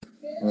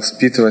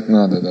Воспитывать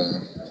надо,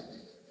 да.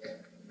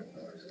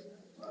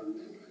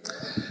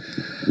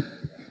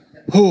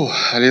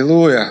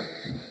 Аллилуйя.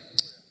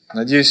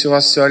 Надеюсь, у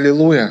вас все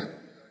аллилуйя.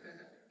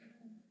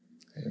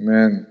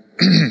 Аминь.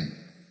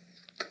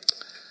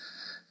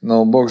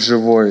 Но Бог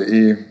живой.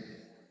 И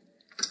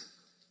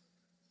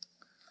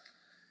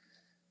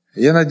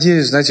я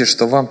надеюсь, знаете,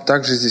 что вам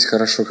так же здесь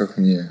хорошо, как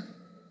мне.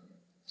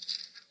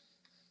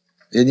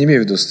 Я не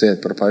имею в виду стоять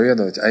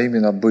проповедовать, а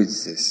именно быть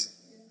здесь.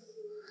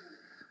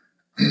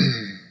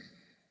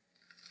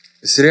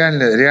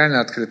 Реально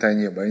открытое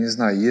небо. Я не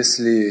знаю,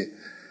 если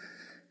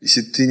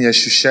ты не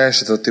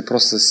ощущаешь этого, ты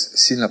просто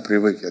сильно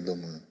привык, я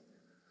думаю.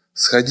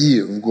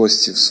 Сходи в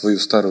гости в свою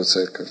старую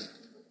церковь.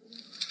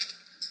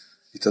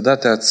 И тогда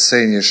ты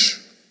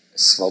оценишь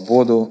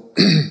свободу,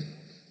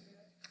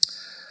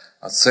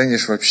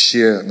 оценишь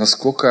вообще,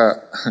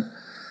 насколько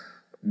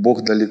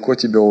Бог далеко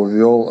тебя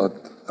увел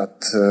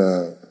от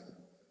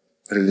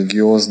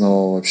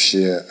религиозного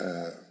вообще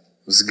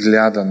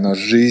взгляда на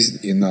жизнь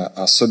и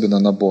особенно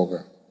на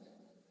Бога.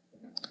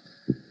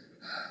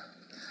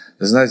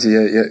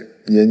 Знаете,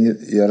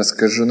 я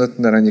расскажу, но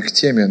это, наверное, не к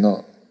теме,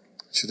 но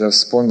что-то я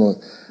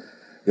вспомнил.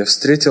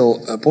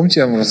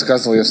 Помните, я вам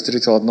рассказывал, я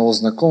встретил одного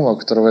знакомого,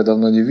 которого я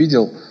давно не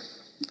видел,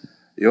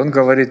 и он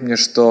говорит мне,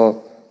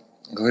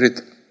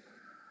 говорит,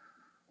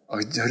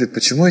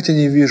 почему я тебя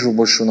не вижу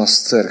больше у нас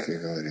в церкви,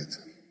 говорит.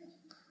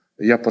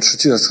 Я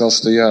подшутил, я сказал,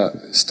 что я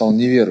стал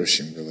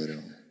неверующим,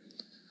 говорю.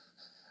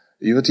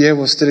 И вот я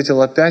его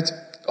встретил опять,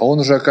 а он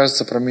уже,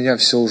 оказывается, про меня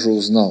все уже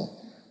узнал.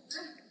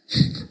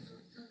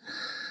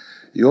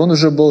 И он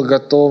уже был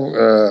готов,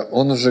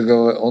 он уже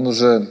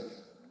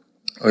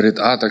говорит,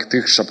 так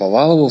ты к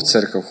Шаповалову в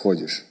церковь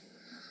ходишь?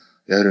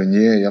 Я говорю,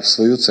 не, я в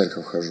свою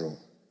церковь хожу.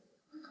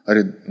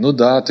 Говорит, ну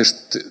да,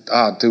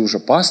 ты уже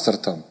пастор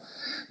там?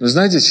 Ну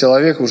знаете,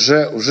 человек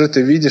уже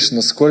ты видишь,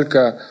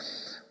 насколько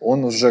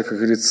он уже, как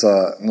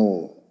говорится,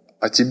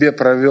 о тебе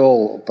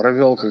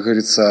провел, как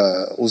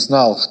говорится,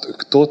 узнал,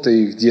 кто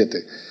ты и где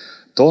ты.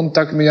 То он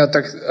меня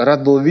так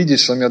рад был видеть,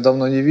 что он меня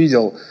давно не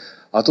видел,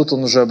 а тут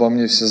он уже обо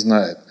мне все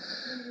знает.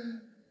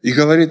 И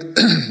говорит,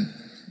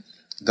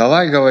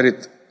 давай,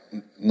 говорит,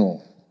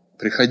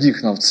 приходи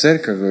к нам в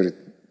церковь, говорит,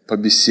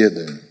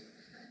 побеседуем.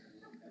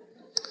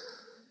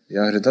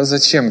 Я говорю, да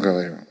зачем,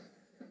 говорю.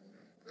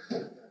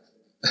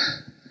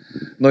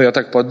 Я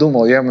так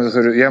подумал, я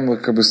ему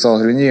как бы сказал,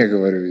 говорю, не,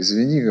 говорю,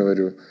 извини,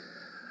 говорю.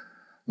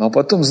 Но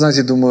потом,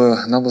 знаете, думаю,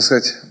 надо было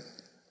сказать,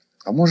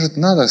 а может,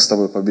 надо с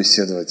тобой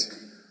побеседовать?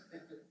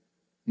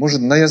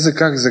 Может, на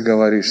языках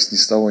заговоришь ни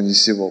с того, ни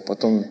с сего.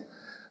 Потом,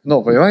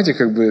 понимаете,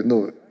 как бы,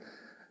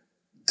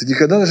 ты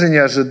никогда даже не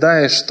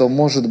ожидаешь, что,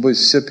 может быть,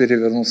 все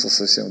перевернуться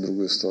совсем в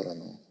другую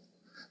сторону.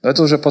 Но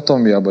это уже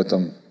потом я об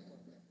этом.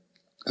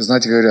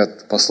 Знаете,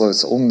 говорят,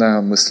 пословица,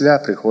 умная мысля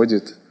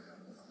приходит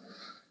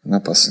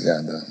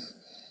напосля, да.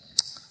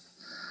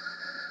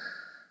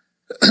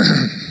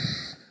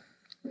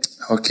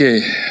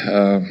 Окей.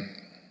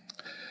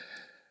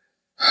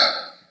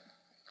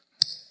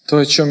 То,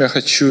 о чем я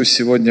хочу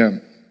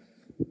сегодня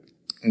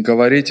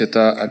говорить,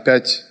 это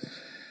опять,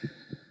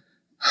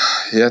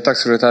 я так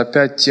скажу, это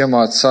опять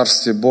тема о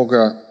Царстве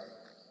Бога.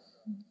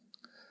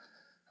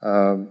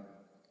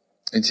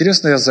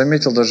 Интересно, я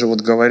заметил, даже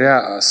вот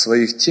говоря о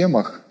своих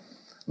темах,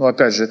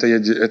 опять же,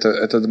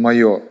 это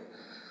мое,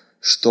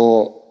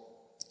 что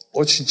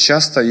очень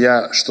часто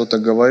я что-то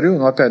говорю,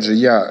 но опять же,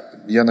 я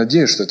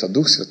надеюсь, что это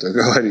Дух Святой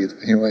говорит,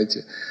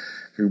 понимаете?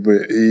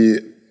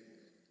 И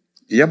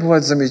я,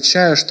 бывает,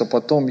 замечаю, что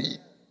потом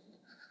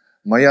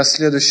моя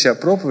следующая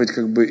проповедь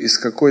из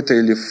какой-то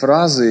или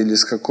фразы, или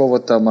с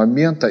какого-то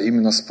момента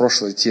именно с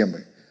прошлой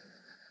темы.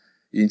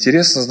 И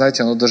интересно,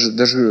 знаете, оно даже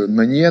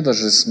мне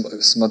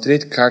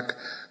смотреть, как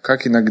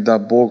иногда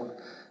Бог,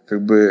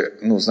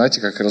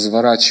 знаете, как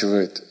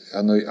разворачивает,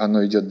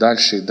 оно идет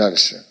дальше и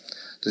дальше.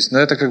 То есть,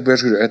 это, я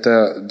же говорю,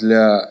 это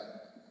для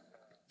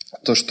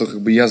то, что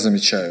я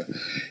замечаю.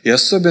 И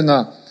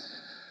особенно,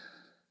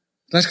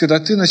 знаешь, когда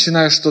ты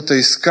начинаешь что-то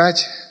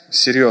искать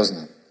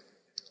серьезно,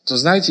 то,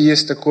 знаете,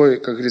 есть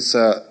такой, как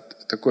говорится,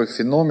 такой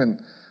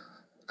феномен,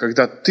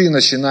 когда ты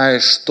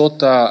начинаешь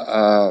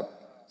что-то,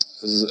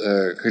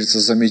 как говорится,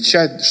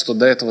 замечать, что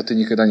до этого ты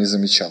никогда не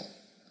замечал.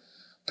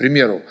 К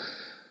примеру,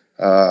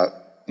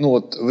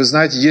 вы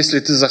знаете, если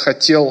ты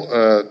захотел,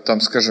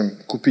 скажем,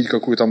 купить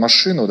какую-то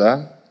машину,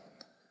 да,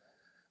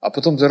 а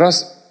потом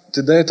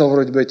ты до этого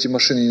вроде бы эти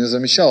машины не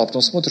замечал, а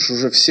потом смотришь,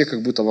 уже все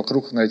как будто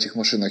вокруг на этих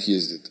машинах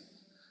ездят.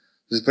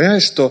 То есть,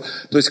 понимаешь,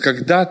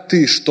 когда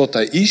ты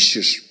что-то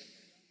ищешь,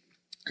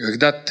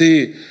 когда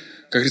ты,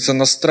 как говорится,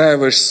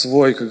 настраиваешь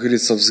свой, как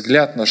говорится,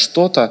 взгляд на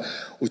что-то,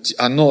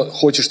 оно,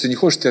 хочешь ты не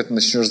хочешь, ты это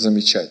начнешь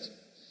замечать.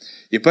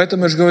 И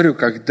поэтому я же говорю,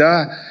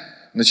 когда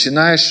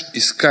начинаешь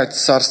искать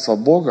Царство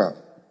Бога,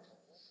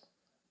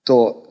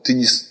 то ты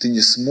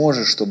не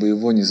сможешь, чтобы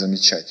его не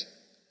замечать.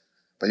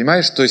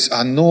 Понимаешь? То есть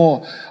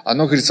оно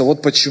говорится,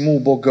 вот почему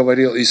Бог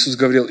говорил, Иисус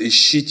говорил,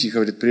 ищите,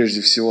 говорит, прежде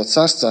всего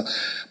Царство,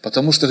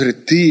 потому что,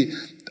 говорит, ты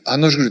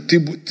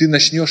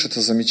начнешь это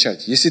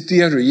замечать. Если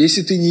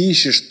ты не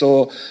ищешь,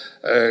 то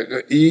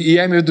И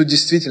я имею в виду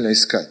действительно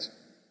искать.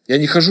 Я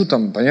не хожу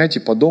там, понимаете,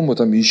 по дому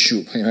там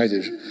ищу,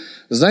 понимаете.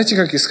 Знаете,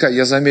 как искать?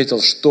 Я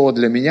заметил, что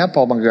для меня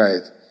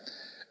помогает.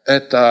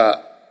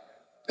 Это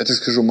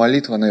скажу,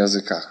 молитва на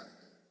языках.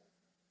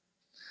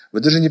 Вы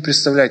даже не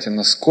представляете,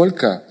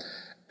 насколько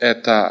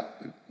это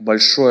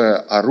большое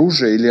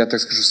оружие, или я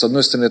так скажу, с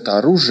одной стороны это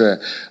оружие,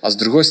 а с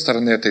другой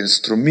стороны это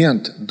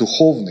инструмент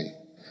духовный.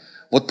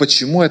 Вот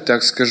почему я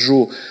так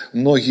скажу,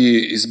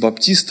 многие из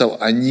баптистов,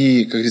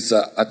 они, как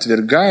говорится,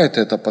 отвергают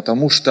это,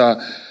 потому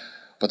что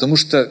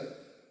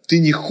ты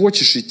не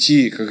хочешь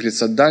идти, как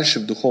говорится, дальше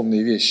в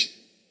духовные вещи.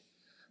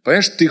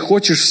 Понимаешь, ты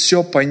хочешь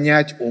все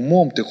понять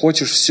умом, ты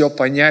хочешь все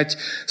понять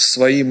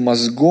своим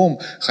мозгом,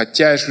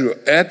 хотя, я же говорю,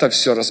 это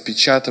все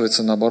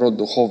распечатывается, наоборот,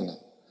 духовно.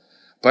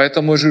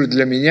 Поэтому, я же говорю,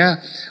 для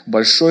меня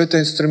большой это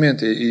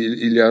инструмент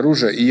или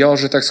оружие, и я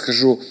уже, так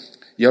скажу,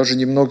 я уже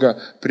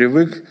немного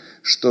привык,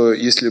 что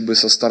если бы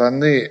со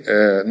стороны,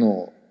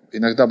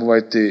 иногда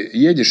бывает, ты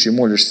едешь и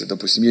молишься,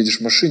 допустим, едешь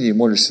в машине и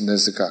молишься на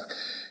языках.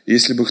 И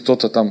если бы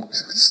кто-то там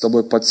с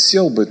тобой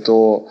подсел бы,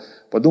 то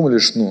подумали,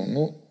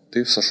 что,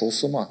 ты сошел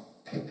с ума.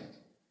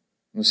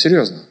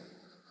 Серьезно.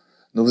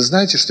 Но вы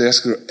знаете, что я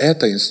же говорю,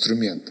 это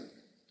инструмент.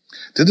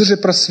 Ты даже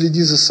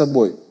проследи за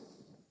собой.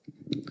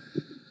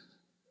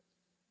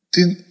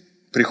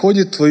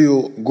 Приходит в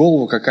твою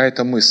голову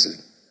какая-то мысль.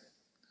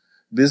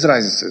 Без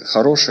разницы,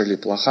 хорошая или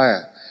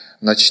плохая.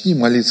 Начни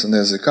молиться на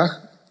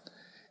языках,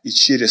 и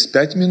через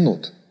 5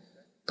 минут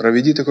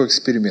проведи такой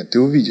эксперимент. Ты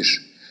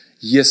увидишь,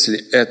 если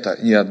это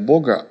не от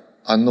Бога,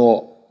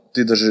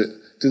 ты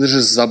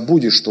даже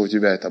забудешь, что у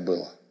тебя это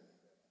было.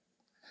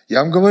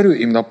 Я вам говорю,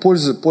 именно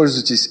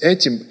пользуйтесь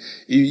этим,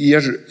 и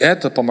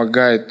это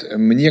помогает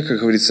мне, как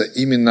говорится,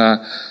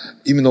 именно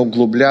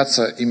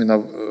углубляться именно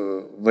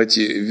в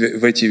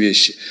эти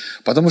вещи.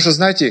 Потому что,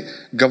 знаете,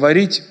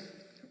 говорить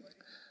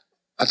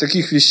о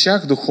таких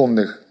вещах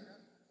духовных,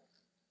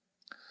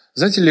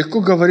 знаете,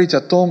 легко говорить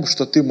о том,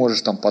 что ты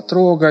можешь там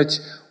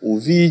потрогать,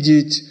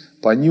 увидеть,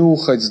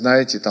 понюхать,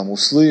 знаете, там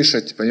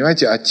услышать,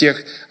 понимаете, о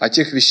тех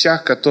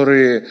вещах,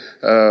 которые,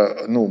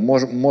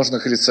 можно,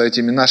 как говорится,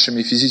 этими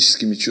нашими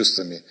физическими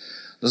чувствами.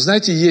 Но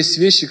знаете, есть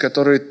вещи,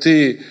 которые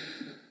ты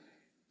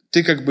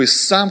как бы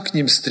сам к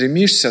ним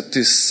стремишься,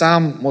 ты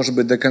сам, может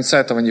быть, до конца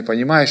этого не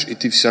понимаешь, и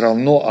ты все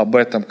равно об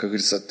этом, как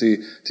говорится,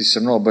 ты все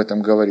равно об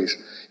этом говоришь.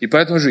 И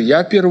поэтому же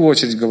я в первую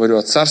очередь говорю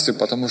о Царстве,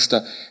 потому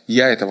что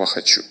я этого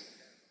хочу.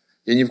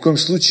 Я ни в коем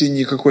случае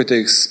не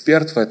какой-то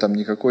эксперт в этом,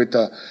 не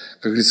какой-то,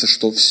 как говорится,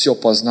 что все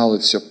познал и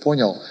все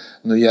понял,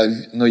 но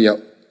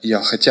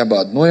я хотя бы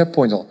одно я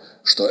понял,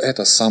 что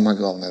это самое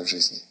главное в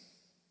жизни.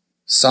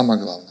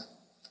 Самое главное.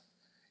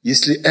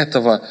 Если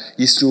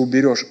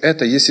уберешь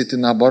это, если ты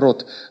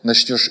наоборот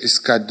начнешь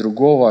искать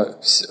другого,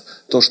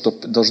 то, что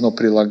должно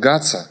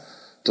прилагаться,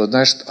 то,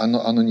 знаешь,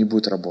 оно не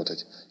будет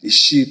работать.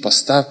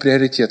 Поставь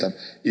приоритетом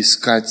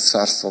искать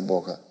Царство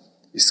Бога,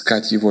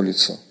 искать Его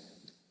лицо.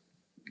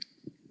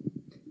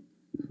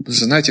 Потому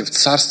что, знаете, в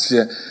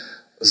Царстве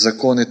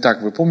законы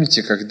так. Вы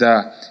помните,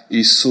 когда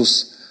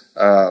Иисус,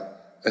 это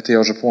я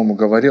уже, по-моему,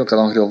 говорил,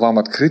 когда Он говорил, вам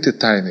открыты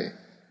тайны.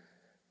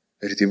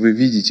 Говорит, и вы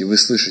видите, вы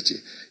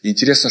слышите. И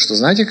интересно, что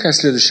знаете, какая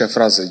следующая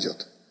фраза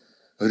идет?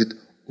 Говорит,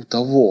 у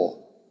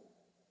того,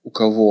 у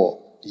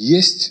кого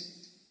есть,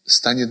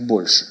 станет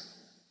больше.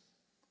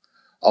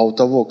 А у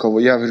того, кого,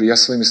 я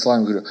своими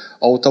словами говорю,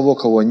 а у того,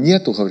 кого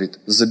нету, говорит,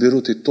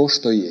 заберут и то,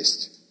 что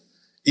есть.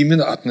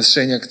 Именно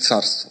отношение к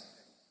Царству.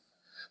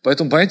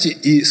 Поэтому, понимаете,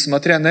 и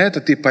смотря на это,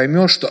 ты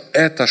поймешь, что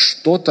это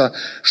что-то,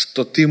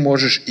 что ты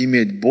можешь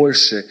иметь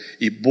больше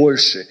и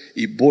больше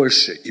и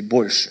больше и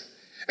больше.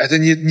 Это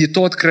не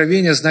то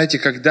откровение, знаете,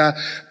 когда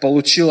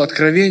получил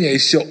откровение и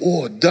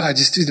все, да,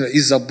 действительно, и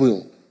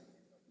забыл.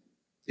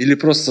 Или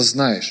просто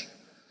знаешь.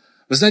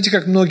 Вы знаете,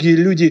 как многие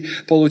люди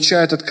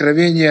получают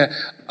откровение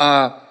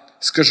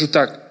скажу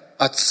так,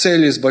 о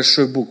цели с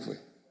большой буквы.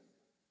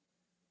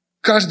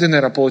 Каждый,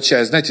 наверное,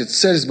 получает, знаете,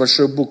 цель с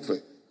большой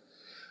буквы.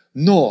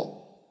 Но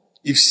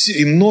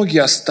и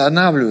многие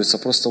останавливаются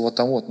просто вот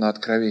там вот на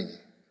откровении.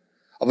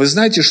 А вы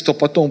знаете, что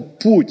потом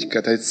путь к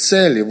этой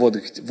цели,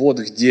 вот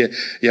где,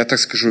 я так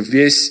скажу,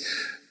 весь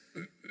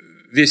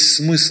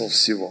смысл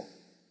всего.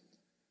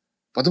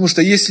 Потому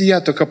что если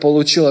я только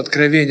получил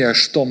откровение,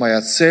 что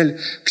моя цель,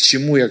 к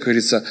чему я, как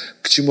говорится,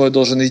 к чему я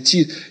должен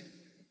идти,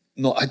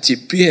 а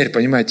теперь,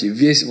 понимаете,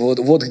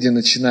 вот где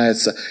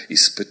начинается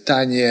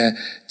испытание,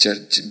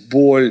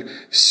 боль,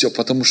 все,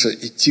 потому что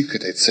идти к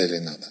этой цели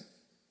надо.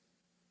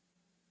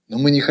 Но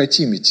мы не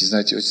хотим идти,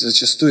 знаете,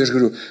 зачастую, я же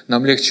говорю,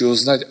 нам легче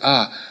узнать,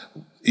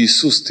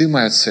 Иисус, ты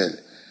моя цель,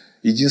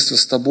 единство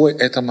с тобой –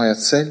 это моя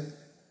цель.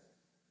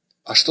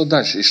 А что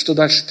дальше? И что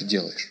дальше ты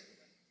делаешь?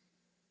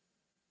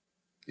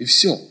 И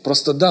все.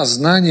 Просто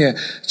знание,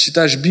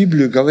 читаешь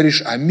Библию,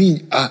 говоришь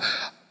аминь, а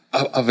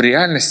в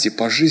реальности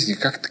по жизни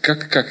как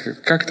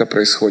это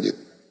происходит?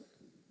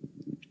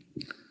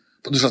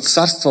 Потому что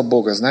Царство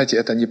Бога, знаете,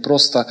 это не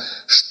просто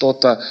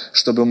что-то,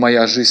 чтобы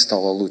моя жизнь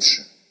стала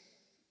лучше.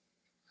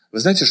 Вы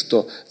знаете,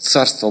 что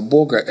Царство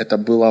Бога это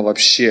была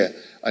вообще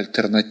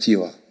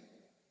альтернатива.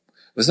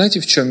 Вы знаете,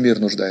 в чем мир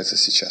нуждается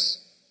сейчас?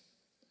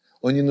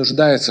 Он не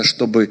нуждается,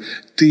 чтобы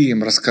ты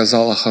им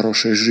рассказал о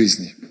хорошей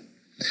жизни.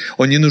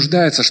 Он не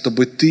нуждается,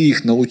 чтобы ты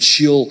их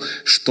научил,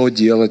 что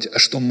делать, а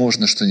что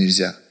можно, что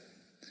нельзя.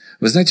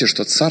 Вы знаете,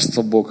 что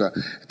Царство Бога,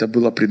 это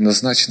было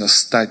предназначено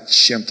стать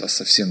чем-то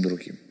совсем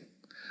другим.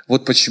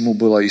 Вот почему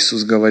было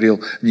Иисус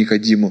говорил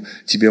Никодиму,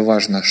 тебе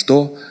важно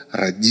что?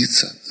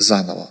 Родиться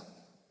заново.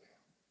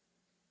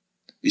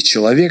 И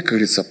человек, как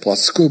говорится,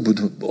 плотской,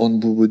 он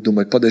будет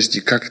думать, подожди,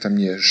 как это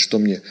мне, что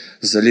мне,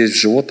 залезть в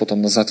живот,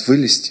 потом назад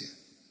вылезти?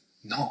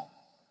 Но,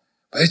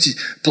 понимаете,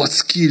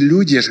 плотские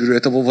люди, я же говорю,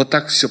 это вот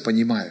так все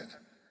понимают.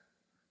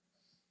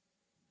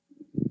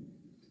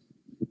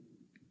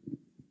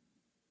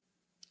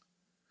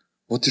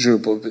 Вот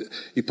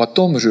и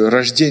потом же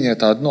рождение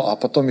это одно, а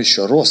потом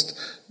еще рост.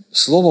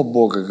 Слово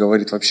Бога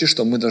говорит вообще,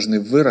 что мы должны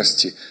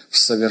вырасти в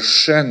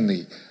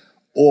совершенный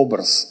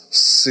образ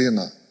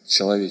Сына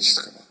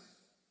Человеческого.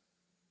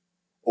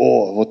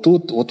 Вот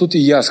тут и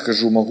я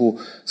могу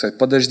сказать,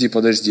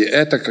 подожди,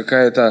 это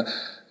какая-то,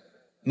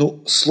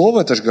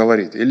 слово это же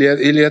говорит,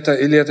 или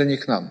это не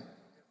к нам?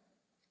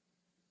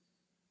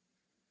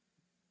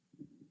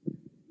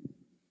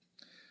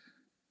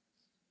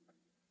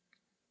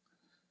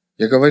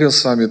 Я говорил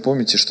с вами,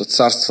 помните, что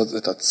царство –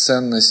 это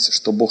ценность,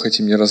 что Бог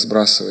этим не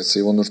разбрасывается,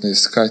 его нужно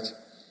искать.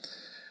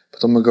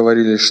 Потом мы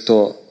говорили,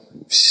 что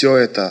все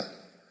это,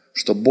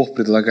 что Бог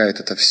предлагает,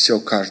 это все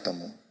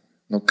каждому.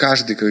 Но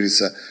каждый, как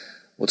говорится,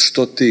 вот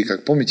что ты,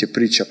 как помните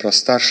притча про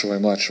старшего и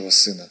младшего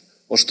сына,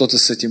 вот что ты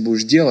с этим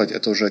будешь делать,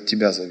 это уже от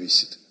тебя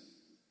зависит.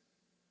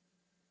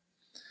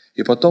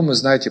 И потом мы,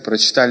 знаете,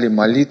 прочитали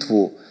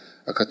молитву,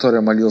 о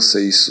которой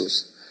молился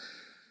Иисус.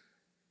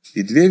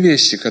 И две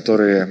вещи,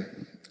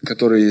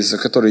 за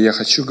которые я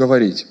хочу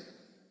говорить.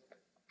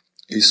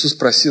 Иисус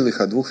просил их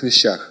о двух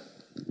вещах.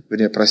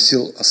 Вернее,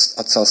 просил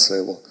Отца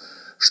Своего,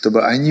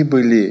 чтобы они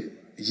были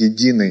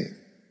едины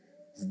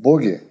в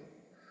Боге.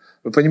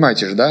 Вы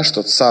понимаете же, да,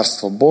 что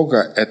Царство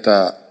Бога –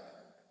 это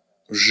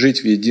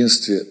жить в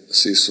единстве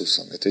с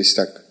Иисусом. Это если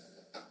так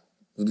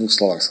в двух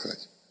словах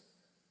сказать.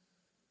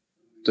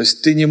 То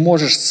есть ты не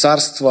можешь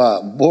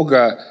Царство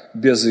Бога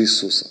без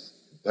Иисуса.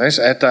 Знаешь,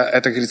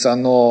 это говорится,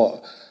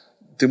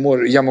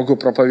 я могу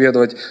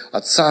проповедовать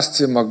о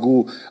Царстве,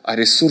 могу о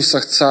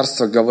ресурсах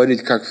Царства,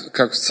 говорить,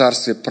 как в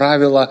Царстве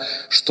правила,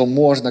 что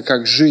можно,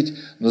 как жить.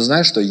 Но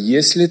знаешь что,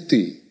 если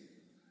ты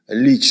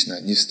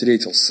лично не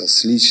встретился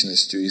с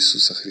личностью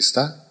Иисуса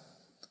Христа,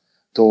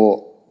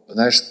 то,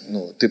 знаешь,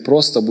 ты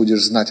просто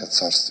будешь знать о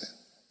Царстве.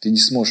 Ты не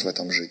сможешь в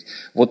этом жить.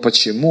 Вот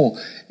почему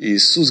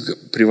Иисус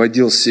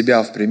приводил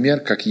себя в пример,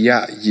 как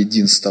я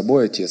един с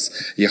тобой, Отец.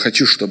 Я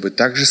хочу, чтобы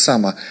так же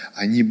само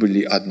они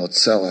были одно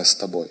целое с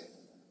тобой.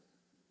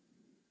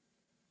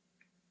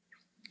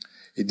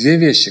 И две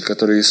вещи,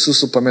 которые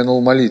Иисус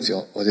упомянул в молитве,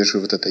 вот я же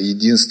говорю, вот это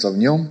единство в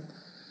Нем,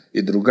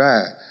 и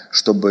другая,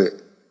 чтобы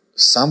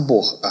сам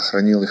Бог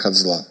охранил их от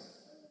зла.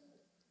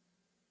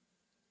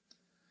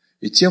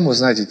 И тему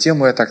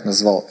я так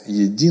назвал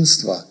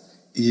 «Единство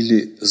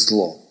или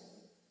зло».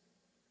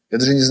 Я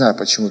даже не знаю,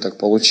 почему так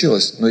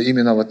получилось, но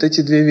именно вот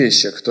эти две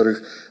вещи, о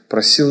которых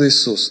просил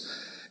Иисус,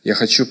 я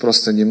хочу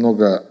просто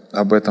немного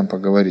об этом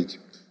поговорить.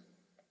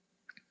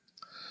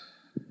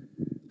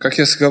 Как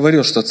я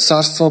говорил, что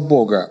Царство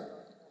Бога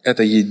 –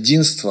 это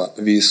единство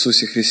в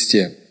Иисусе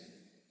Христе.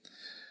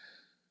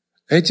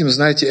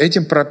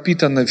 Этим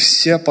пропитаны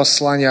все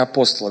послания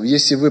апостолов.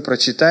 Если вы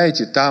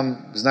прочитаете,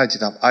 там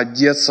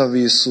одеться в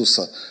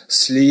Иисуса,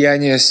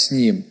 слияние с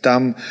Ним.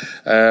 Там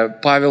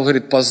Павел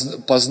говорит,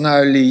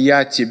 познаю ли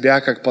я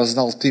тебя, как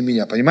познал ты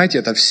меня. Понимаете,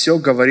 это все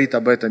говорит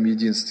об этом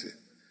единстве.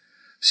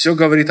 Все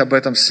говорит об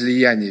этом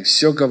слиянии,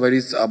 все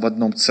говорит об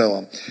одном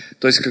целом.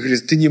 То есть, как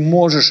говорится, ты не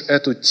можешь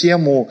эту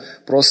тему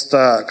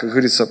просто, как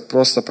говорится,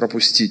 просто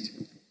пропустить.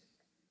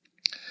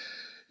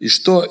 И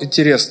что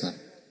интересно,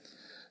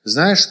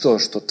 знаешь что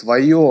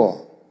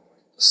твое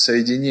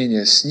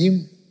соединение с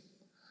Ним,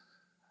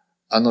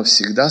 оно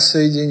всегда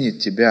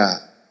соединит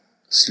тебя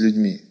с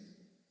людьми.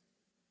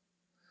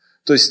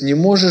 То есть не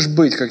можешь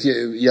быть, как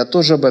я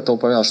тоже об этом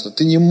упоминал, что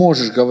ты не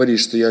можешь говорить,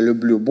 что я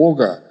люблю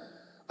Бога,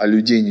 а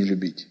людей не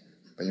любить.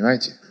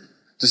 Понимаете?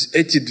 То есть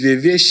эти две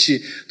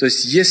вещи, то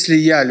есть если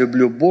я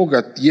люблю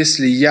Бога,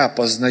 если я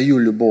познаю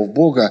любовь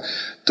Бога,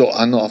 то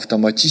оно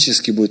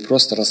автоматически будет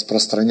просто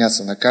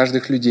распространяться на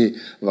каждых людей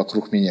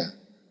вокруг меня.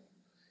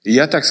 И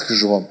я так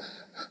скажу вам,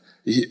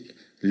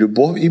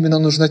 любовь именно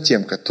нужна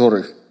тем,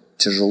 которых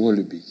тяжело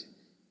любить.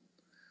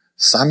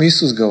 Сам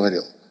Иисус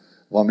говорил,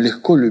 вам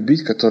легко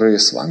любить, которые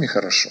с вами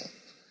хорошо,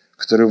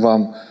 которые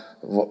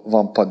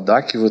вам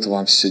поддакивают,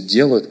 вам все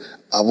делают,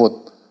 а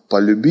вот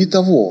полюби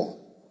того,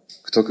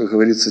 кто, как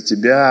говорится,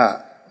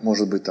 тебя,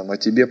 может быть, о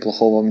тебе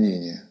плохого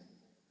мнения.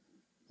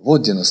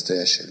 Вот где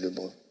настоящая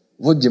любовь.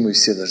 Вот где мы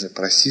все должны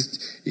просить,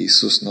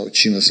 Иисус,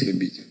 научи нас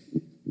любить.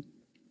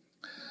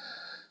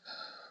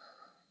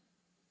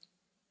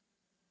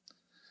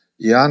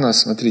 Иоанна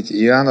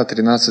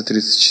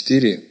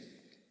 13:34.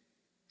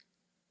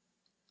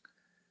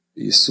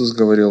 Иисус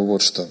говорил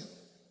вот что.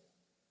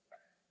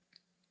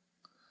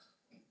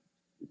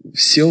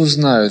 Все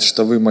узнают,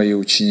 что вы мои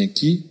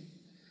ученики,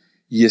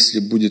 если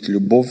будет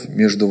любовь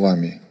между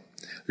вами.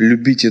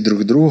 Любите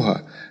друг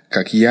друга,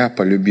 как я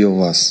полюбил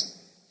вас».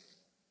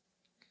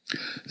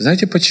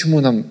 Знаете,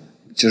 почему нам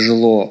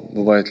тяжело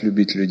бывает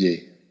любить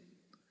людей?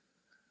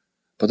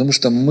 Потому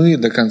что мы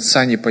до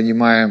конца не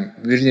понимаем,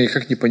 вернее,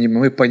 как не понимаем,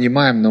 мы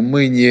понимаем, но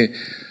мы не,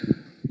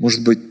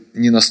 может быть,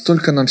 не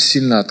настолько нам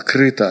сильно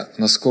открыто,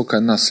 насколько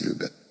нас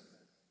любят.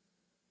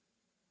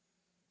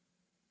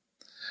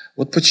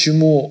 Вот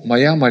почему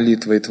моя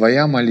молитва и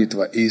твоя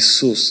молитва,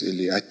 Иисус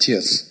или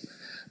Отец,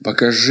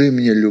 покажи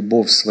мне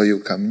любовь свою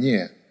ко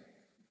мне,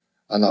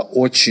 она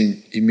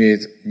очень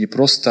имеет не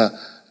просто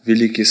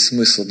великий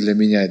смысл для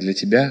меня и для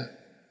тебя,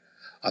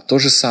 а то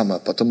же самое,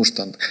 потому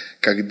что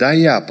когда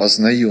я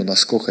познаю,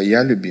 насколько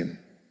я любим,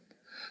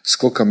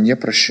 сколько мне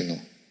прощено,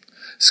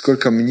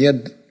 сколько мне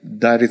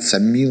дарится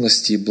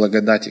милости и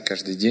благодати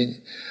каждый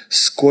день,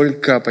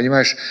 сколько,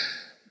 понимаешь,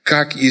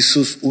 как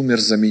Иисус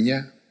умер за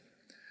меня,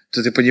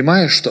 то ты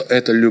понимаешь, что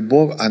эта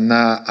любовь,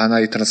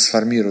 она и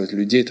трансформирует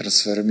людей,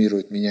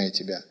 трансформирует меня и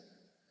тебя.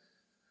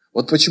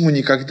 Вот почему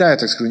никогда, я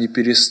так скажу, не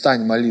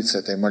перестань молиться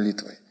этой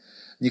молитвой.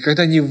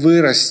 Никогда не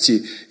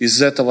вырасти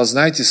из этого,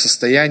 знаете,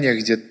 состояния,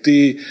 где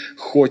ты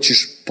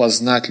хочешь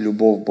познать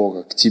любовь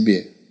Бога к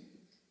тебе.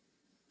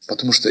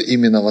 Потому что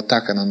именно вот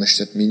так она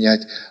начнет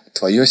менять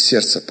твое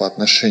сердце по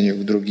отношению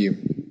к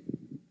другим.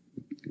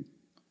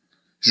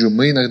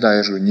 Мы иногда,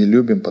 я говорю, не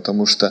любим,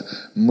 потому что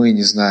мы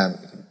не знаем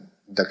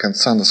до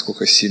конца,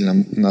 насколько сильно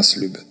нас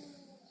любят.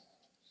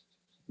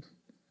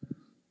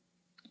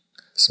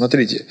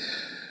 Смотрите,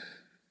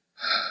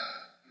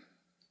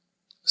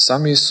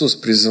 сам Иисус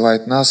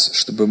призывает нас,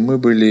 чтобы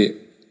было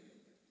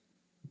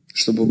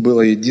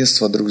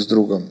единство друг с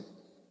другом.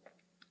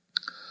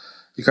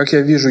 И как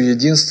я вижу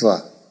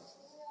единство,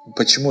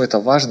 почему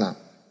это важно?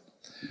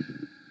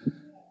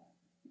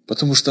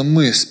 Потому что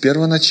мы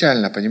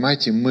первоначально,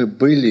 понимаете, мы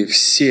были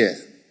все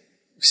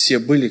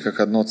были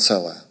как одно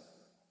целое.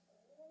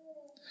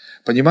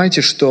 Понимаете,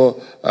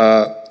 что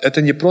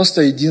это не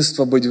просто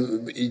единство быть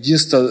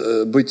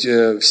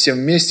всем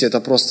вместе,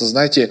 это просто,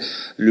 знаете,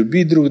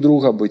 любить друг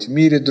друга, быть в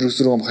мире друг с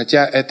другом,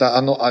 хотя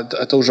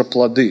это уже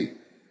плоды.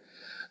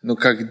 Но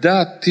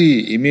когда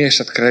ты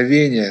имеешь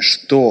откровение,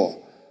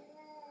 что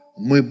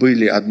мы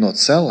были одно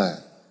целое,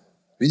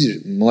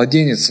 видишь,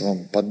 младенец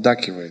вам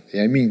поддакивает и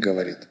аминь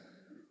говорит.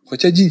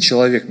 Хоть один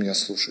человек меня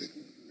слушает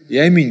и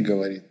аминь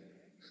говорит.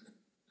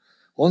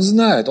 Он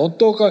знает, он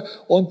только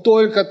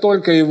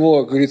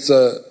его, как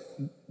говорится,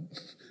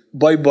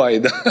 бай-бай,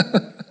 да.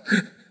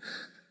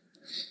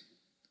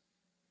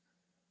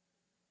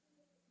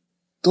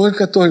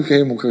 Только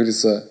ему, как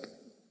говорится,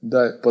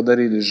 да,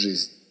 подарили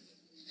жизнь.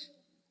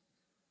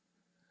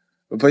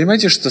 Вы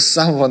понимаете, что с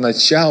самого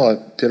начала,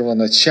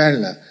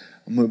 первоначально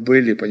мы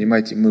были,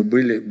 понимаете,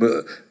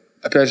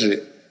 опять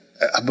же,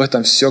 об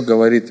этом все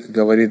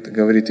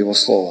говорит его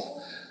слово.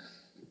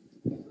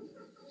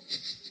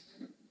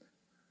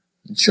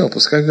 Ничего,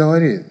 пускай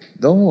говорит.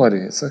 Don't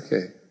worry, it's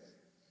okay.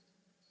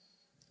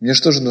 Мне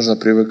же тоже нужно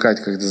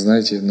привыкать, когда,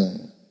 знаете,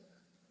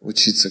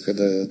 учиться,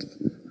 когда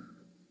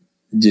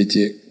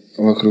дети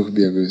вокруг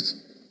бегают.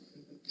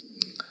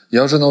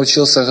 Я уже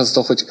научился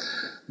хоть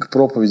к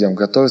проповедям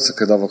готовиться,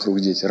 когда вокруг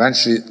дети.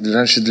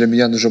 Раньше для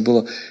меня нужна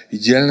была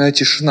идеальная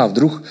тишина.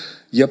 Вдруг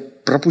я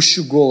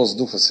пропущу голос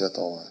Духа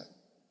Святого.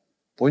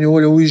 Помню,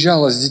 Оля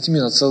уезжала с детьми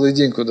на целый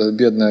день, куда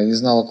бедная, не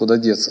знала, куда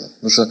деться.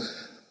 Потому что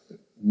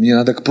мне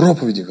надо к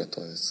проповеди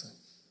готовиться.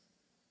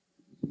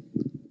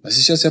 А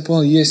сейчас я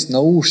понял, есть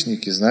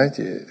наушники,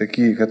 знаете,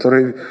 такие,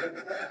 которые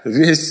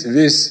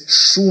весь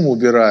шум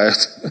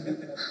убирают.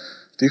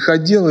 Ты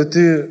ходил, и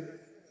ты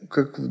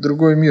как в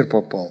другой мир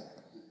попал.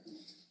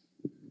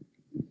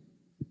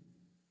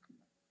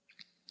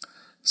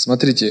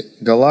 Смотрите,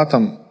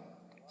 Галатам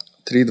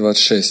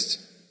 3:26.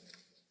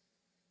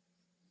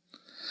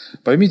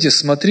 Поймите,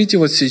 смотрите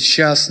вот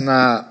сейчас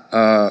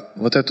на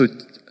вот эту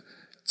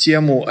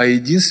тему о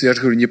единстве. Я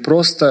же говорю, не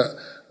просто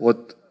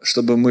вот,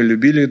 чтобы мы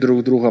любили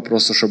друг друга,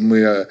 просто чтобы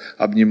мы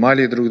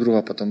обнимали друг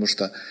друга, потому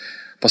что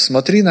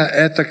посмотри на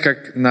это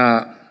как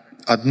на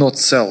одно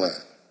целое.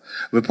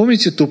 Вы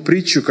помните ту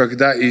притчу,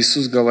 когда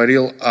Иисус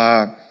говорил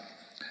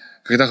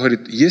когда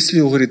говорит, если,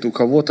 говорит, у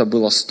кого-то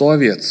было 100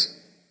 овец,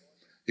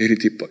 и,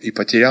 говорит, и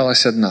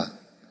потерялась одна,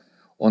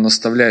 он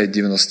оставляет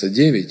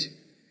 99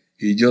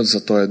 и идет за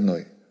той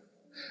одной.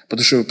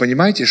 Потому что вы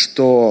понимаете,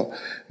 что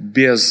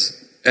без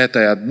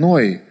этой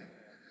одной,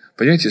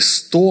 понимаете,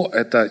 100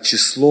 это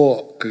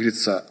число, как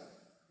говорится,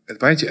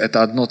 понимаете,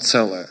 это одно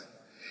целое.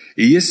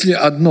 И если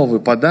одно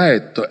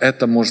выпадает, то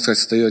это, можно сказать,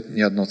 встает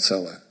не одно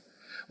целое.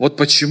 Вот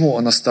почему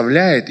он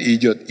оставляет и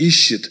идет,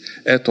 ищет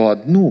эту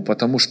одну,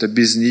 потому что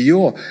без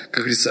нее, как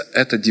говорится,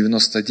 это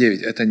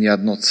 99, это не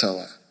одно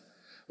целое.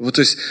 Вот,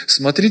 то есть,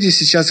 смотрите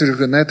сейчас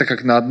на это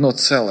как на одно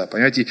целое,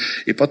 понимаете?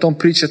 И потом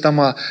притча там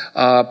у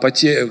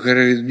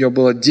нее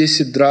было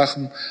 10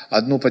 драхм,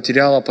 одну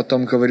потеряла,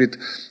 потом говорит,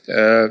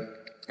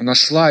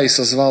 нашла и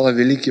созвала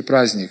великий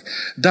праздник.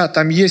 Да,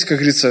 там есть, как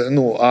говорится,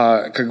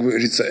 как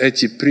говорится,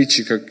 эти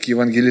притчи, как к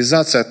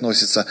евангелизации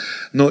относятся,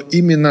 но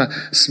именно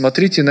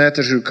смотрите на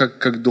это же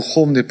как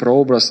духовный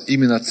прообраз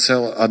именно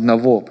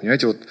одного.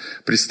 Понимаете, вот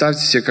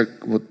представьте себе,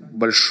 как вот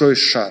большой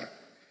шар.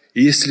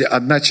 И если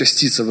одна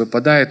частица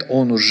выпадает,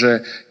 он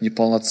уже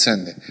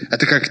неполноценный.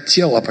 Это как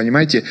тело,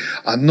 понимаете,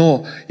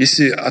 оно,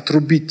 если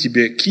отрубить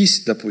тебе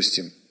кисть,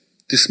 допустим,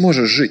 ты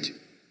сможешь жить.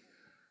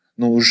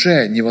 Но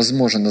уже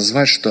невозможно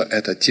назвать, что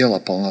это тело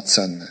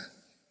полноценное.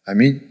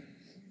 Аминь.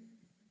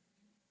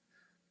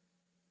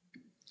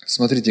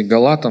 Смотрите,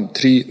 Галатам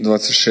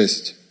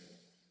 3:26.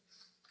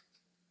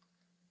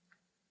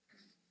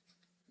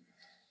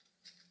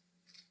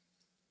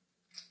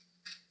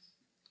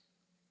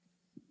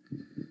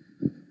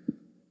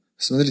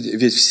 Смотрите,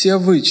 ведь все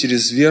вы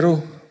через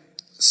веру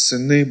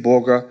сыны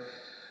Бога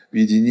в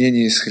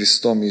единении с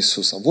Христом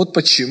Иисусом. Вот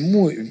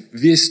почему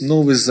весь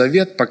Новый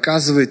Завет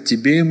показывает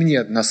тебе и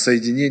мне на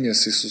соединение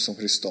с Иисусом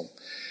Христом.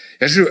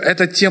 Я же говорю,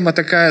 эта тема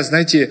такая,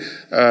 знаете,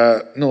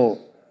 как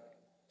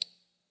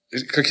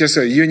я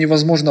сказал, ее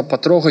невозможно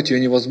потрогать, ее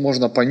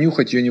невозможно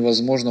понюхать, ее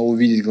невозможно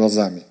увидеть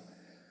глазами.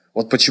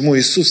 Вот почему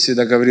Иисус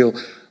всегда говорил,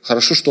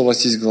 хорошо, что у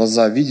вас есть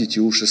глаза видеть и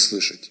уши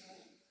слышать.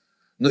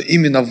 Но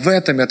именно в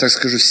этом, я так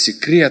скажу,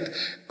 секрет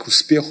к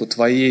успеху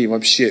твоей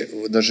вообще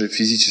даже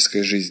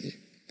физической жизни.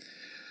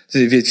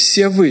 Ведь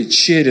все вы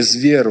через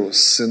веру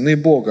сыны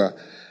Бога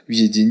в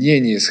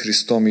единении с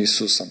Христом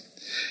Иисусом.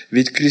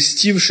 Ведь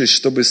крестившись,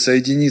 чтобы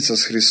соединиться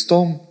с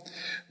Христом,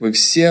 вы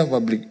все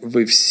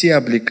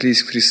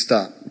облеклись в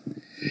Христа.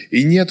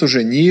 И нет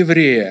уже ни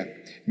еврея,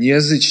 ни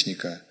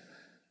язычника,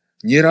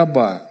 ни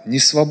раба, ни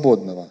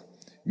свободного,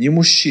 ни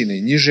мужчины,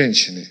 ни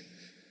женщины.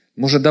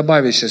 Можно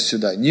добавить сейчас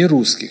сюда ни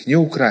русских, ни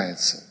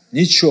украинцев,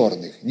 ни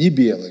черных, ни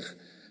белых,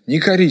 ни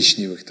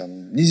коричневых,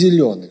 ни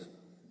зеленых.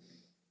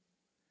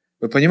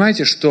 Вы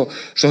понимаете, что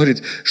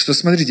говорит, что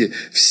смотрите,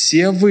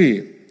 все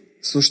вы,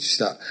 слушайте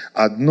сюда,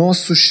 одно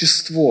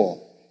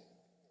существо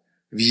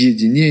в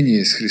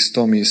единении с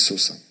Христом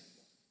Иисусом.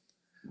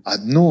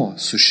 Одно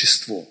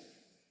существо. То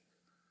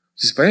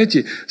есть,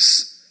 понимаете,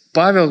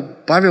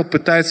 Павел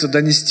пытается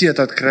донести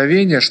это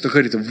откровение, что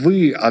говорит,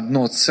 вы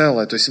одно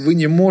целое. То есть вы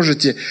не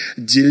можете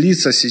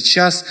делиться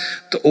сейчас.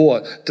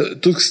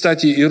 Тут,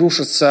 кстати, и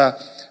рушится,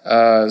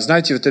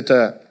 знаете, вот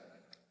это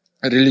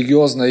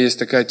религиозная есть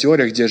такая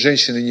теория, где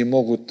женщины не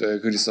могут,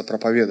 как говорится,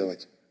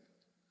 проповедовать.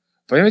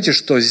 Понимаете,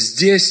 что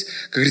здесь,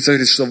 как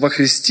говорится, что во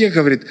Христе,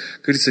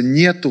 говорится,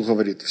 нету,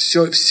 говорит,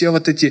 все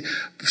вот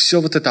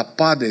это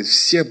падает,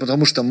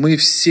 потому что мы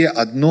все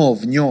одно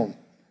в нем.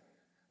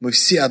 Мы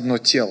все одно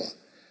тело.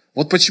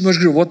 Вот почему я же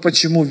говорю, вот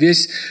почему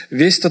весь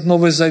этот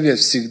Новый Завет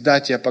всегда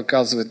тебя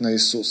показывает на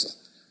Иисуса.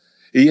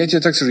 И я тебе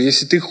так скажу,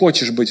 если ты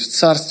хочешь быть в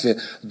Царстве,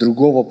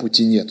 другого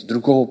пути нет,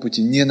 другого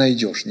пути не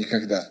найдешь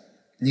никогда.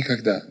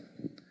 Никогда.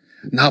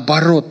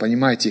 Наоборот,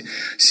 понимаете,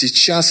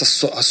 сейчас,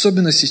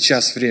 особенно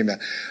сейчас время,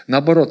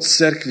 наоборот,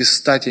 церкви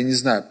стать, я не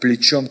знаю,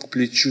 плечом к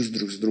плечу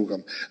друг с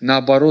другом,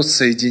 наоборот,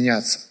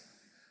 соединяться.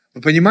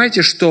 Вы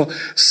понимаете, что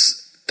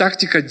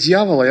тактика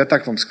дьявола, я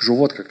так вам скажу,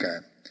 вот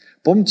какая.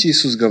 Помните,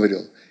 Иисус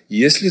говорил,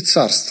 если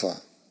царство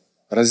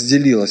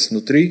разделилось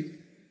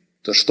внутри,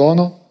 то что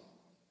оно?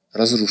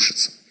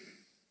 Разрушится.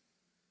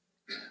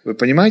 Вы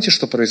понимаете,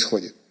 что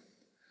происходит?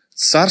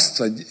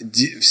 Царство,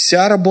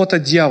 вся работа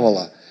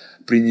дьявола –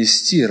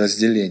 принести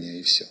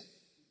разделение и все.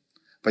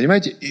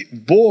 Понимаете? И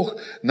Бог,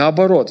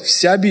 наоборот,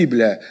 вся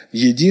Библия –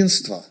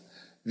 единство,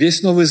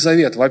 весь Новый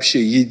Завет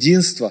вообще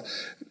единство.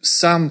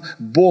 Сам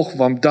Бог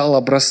вам дал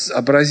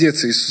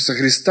образец Иисуса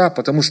Христа,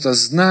 потому что,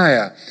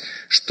 зная,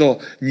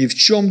 что ни в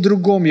чем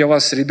другом я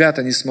вас,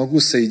 ребята, не смогу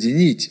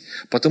соединить,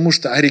 потому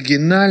что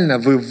оригинально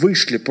вы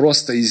вышли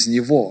просто из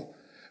Него.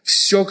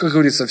 Все, как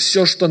говорится,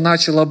 все, что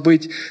начало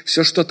быть,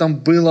 все, что там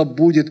было,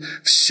 будет,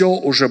 все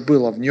уже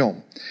было в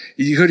Нем.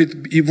 И говорит,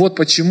 и вот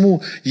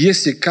почему,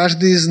 если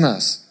каждый из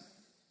нас,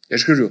 я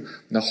же говорю,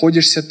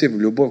 находишься ты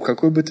в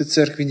какой бы ты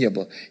церкви ни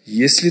был,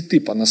 если ты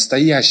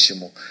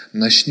по-настоящему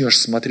начнешь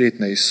смотреть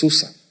на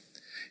Иисуса,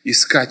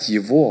 искать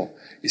Его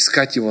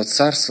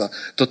Царство,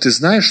 то ты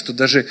знаешь, что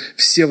даже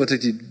все вот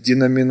эти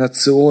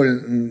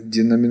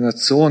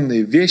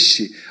деноминационные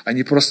вещи,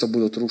 они просто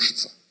будут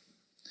рушиться.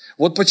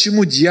 Вот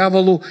почему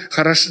дьяволу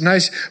хорошо,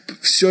 знаешь,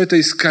 все это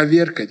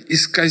исковеркать,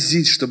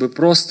 исказить, чтобы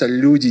просто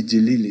люди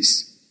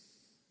делились.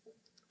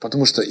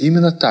 Потому что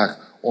именно так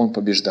он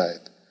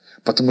побеждает.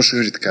 Потому что,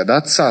 говорит, когда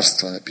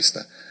царство,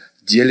 написано,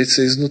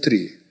 делится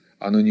изнутри,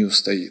 оно не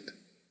устоит.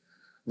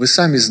 Вы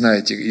сами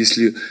знаете,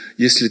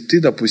 если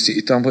ты, допустим,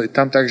 и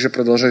там также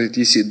продолжает,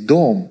 если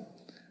дом,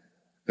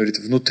 говорит,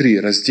 внутри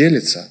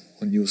разделится,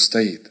 он не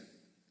устоит.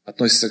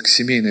 Относится к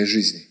семейной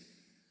жизни.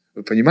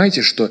 Вы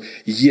понимаете, что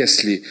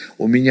если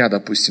у меня,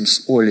 допустим,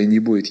 с Олей не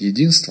будет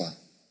единства,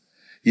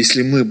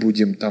 если мы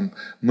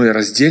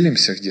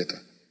разделимся где-то,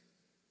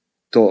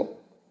 то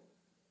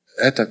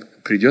это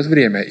придет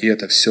время, и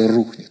это все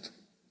рухнет.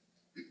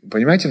 Вы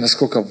понимаете,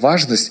 насколько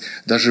важность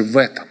даже в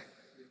этом?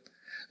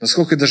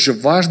 Насколько даже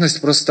важность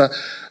просто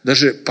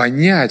даже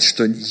понять,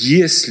 что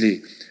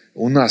если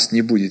у нас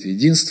не будет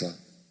единства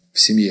в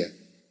семье,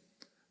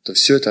 то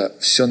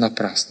все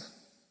напрасно.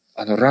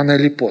 Оно рано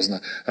или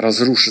поздно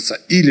разрушится.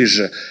 Или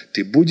же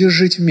ты будешь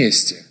жить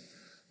вместе,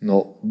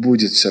 но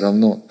будет все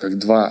равно как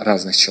два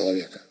разных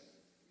человека.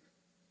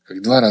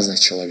 Как два разных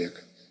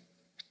человека.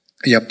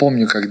 Я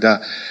помню,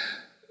 когда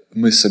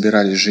мы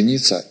собирались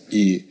жениться,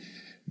 и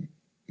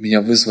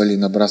меня вызвали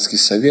на братский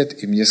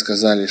совет, и мне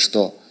сказали,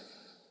 что,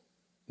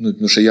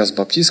 потому что я с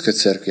баптистской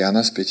церкви, а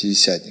она с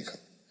пятидесятников.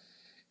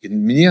 И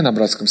мне на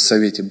братском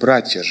совете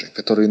братья же,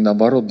 которые,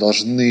 наоборот,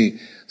 должны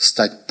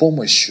стать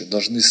помощью,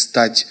 должны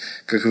стать,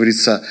 как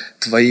говорится,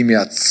 твоими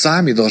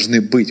отцами,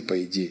 должны быть,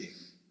 по идее.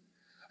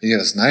 И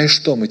говорят, знаешь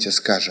что, мы тебе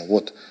скажем,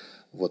 вот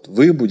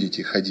вы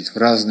будете ходить в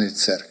разные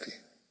церкви.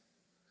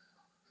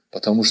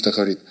 Потому что,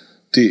 говорит,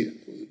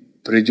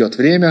 придет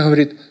время,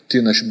 говорит,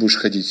 ты будешь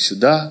ходить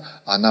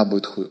сюда, она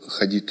будет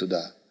ходить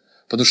туда.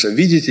 Потому что,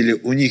 видите ли,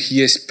 у них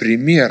есть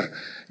пример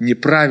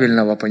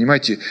неправильного,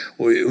 понимаете,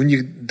 у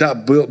них, да,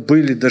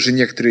 были даже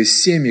некоторые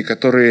семьи,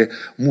 которые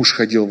муж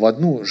ходил в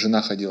одну,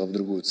 жена ходила в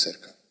другую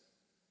церковь.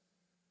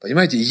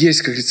 Понимаете, есть,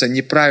 как говорится,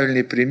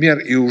 неправильный пример,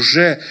 и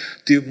уже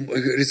ты,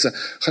 как говорится,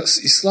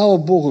 и слава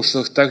Богу,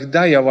 что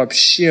тогда я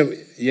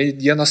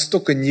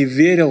настолько не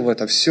верил в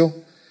это все,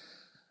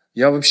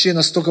 я вообще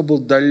настолько был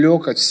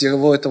далек от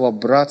всего этого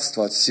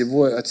братства, от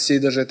всей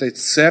даже этой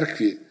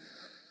церкви.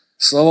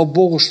 Слава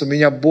Богу, что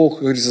меня Бог,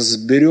 как говорится,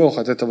 сберег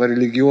от этого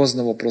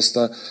религиозного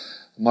просто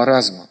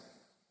маразма.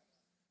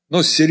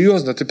 Но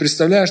серьезно, ты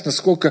представляешь,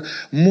 насколько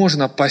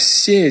можно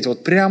посеять,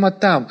 вот прямо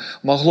там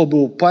могло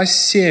бы упасть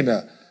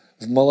семя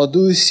в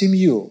молодую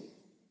семью.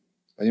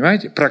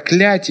 Понимаете?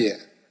 Проклятие.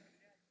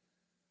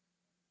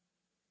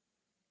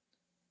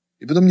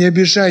 И потом не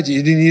обижайте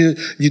или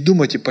не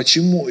думайте,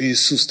 почему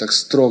Иисус так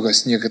строго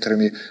с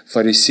некоторыми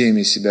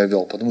фарисеями себя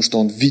вел. Потому что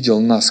Он видел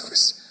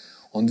насквозь.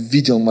 Он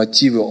видел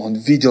мотивы, Он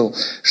видел,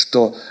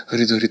 что,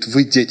 говорит,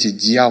 вы дети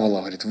дьявола,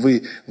 говорит,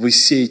 вы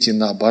сеете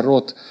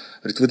наоборот.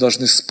 Говорит, вы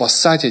должны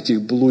спасать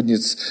этих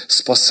блудниц,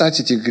 спасать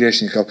этих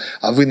грешников,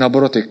 а вы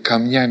наоборот их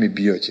камнями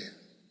бьете.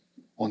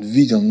 Он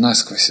видел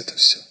насквозь это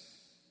все.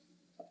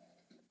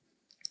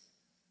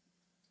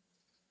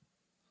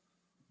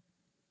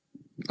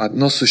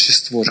 Одно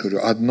существо, же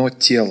говорю, одно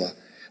тело.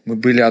 Мы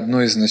были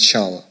одно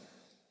изначало.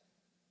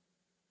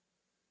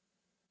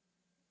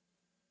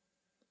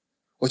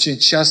 Очень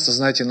часто,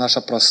 знаете, наша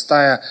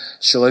простая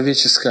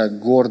человеческая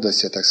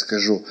гордость, я так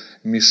скажу,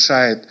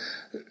 мешает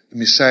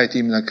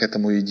именно к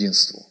этому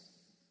единству.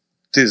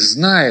 Ты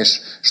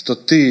знаешь, что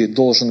ты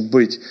должен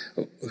быть,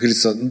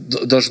 говорится,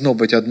 должно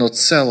быть одно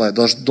целое,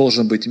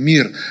 должен быть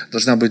мир,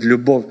 должна быть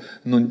любовь.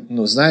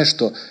 Но знаешь,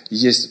 что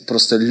есть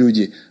просто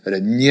люди,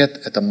 говорят,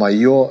 нет, это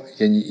мое,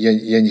 я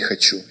не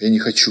хочу. Я не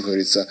хочу,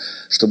 говорится,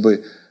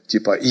 чтобы,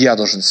 я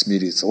должен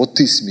смириться. Вот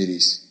ты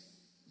смирись.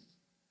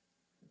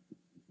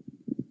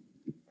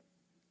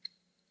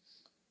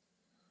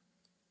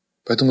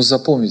 Поэтому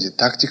запомните,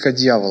 тактика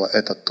дьявола –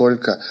 это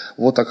только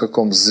вот о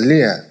каком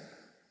зле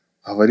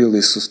говорил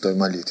Иисус в той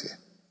молитве.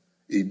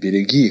 И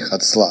береги их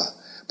от зла,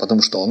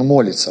 потому что Он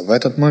молится в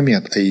этот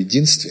момент о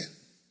единстве.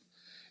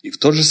 И в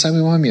тот же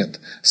самый момент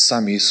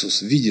сам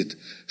Иисус видит,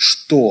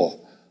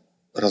 что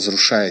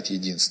разрушает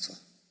единство.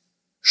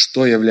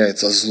 Что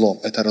является злом?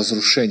 Это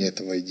разрушение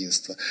этого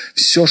единства.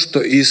 Все,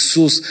 что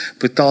Иисус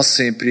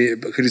пытался им,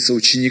 как говорится,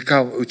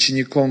 ученикам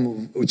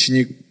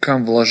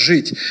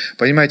вложить,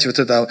 понимаете, вот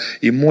это,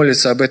 и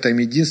молится об этом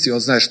единстве,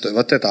 Он знает, что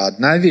вот это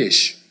одна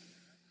вещь,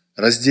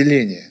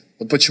 разделение.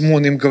 Вот почему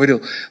Он им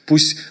говорил,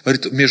 пусть,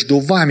 говорит, между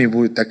вами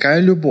будет такая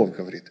любовь,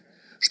 говорит,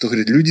 что,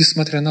 говорит, люди,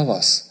 смотря на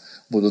вас,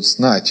 будут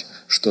знать,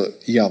 что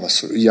я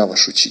ваш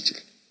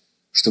учитель,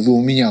 что вы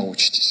у меня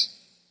учитесь.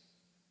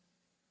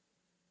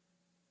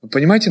 Вы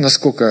понимаете,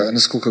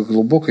 насколько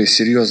глубокая и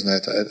серьезная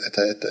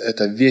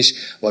эта вещь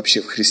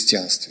вообще в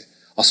христианстве?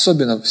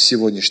 Особенно в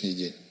сегодняшний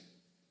день.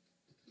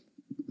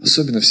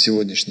 Особенно в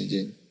сегодняшний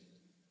день.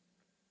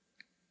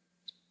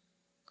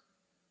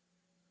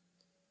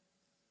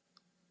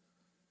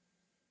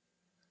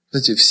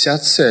 Знаете, вся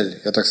цель,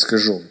 я так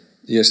скажу,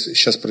 я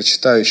сейчас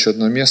прочитаю еще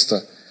одно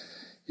место,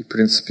 и в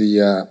принципе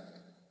я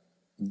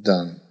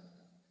дан.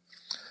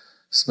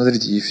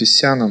 Смотрите,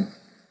 Ефесянам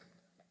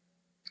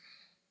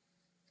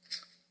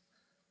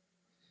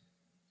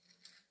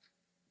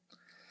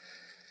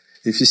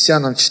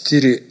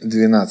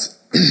 4:12.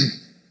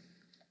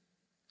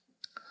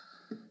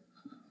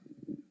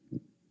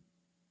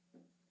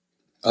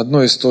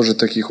 Одно из тоже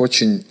таких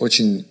очень,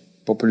 очень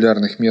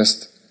популярных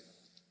мест.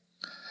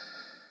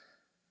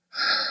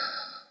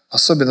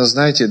 Особенно,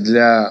 знаете,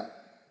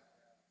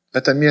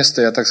 это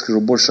место, я так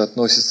скажу, больше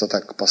относится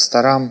так к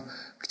пасторам,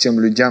 к тем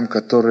людям,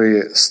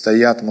 которые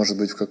стоят, может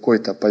быть, в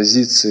какой-то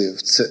позиции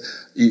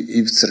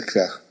и в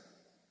церквях.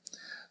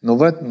 Но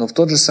в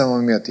тот же самый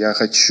момент я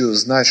хочу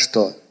знать,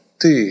 что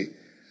ты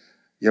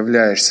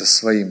являешься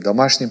своим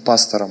домашним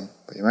пастором,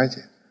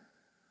 понимаете?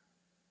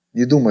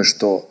 Не думай,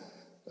 что,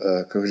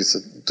 как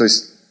говорится, то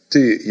есть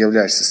ты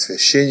являешься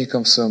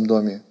священником в своем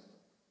доме.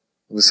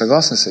 Вы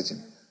согласны с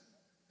этим?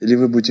 Или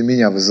вы будете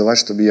меня вызывать,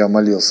 чтобы я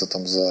молился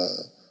там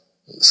за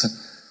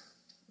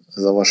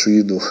за вашу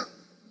еду.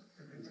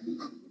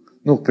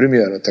 Ну, к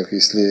примеру, так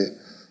если...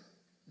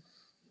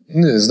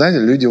 Знаете,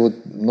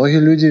 многие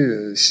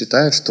люди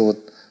считают, что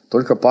вот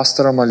только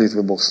пастора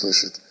молитвы Бог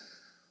слышит.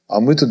 А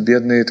мы тут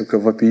бедные только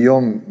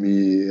вопием,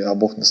 а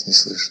Бог нас не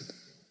слышит.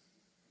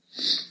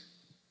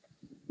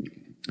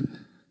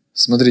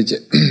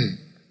 Смотрите.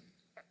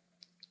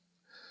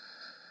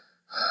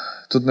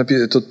 Тут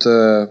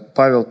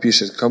Павел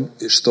пишет,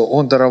 что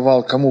он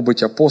даровал кому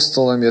быть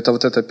апостолами. Это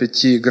вот это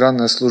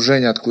пятигранное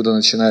служение, откуда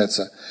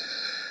начинается.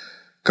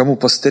 Кому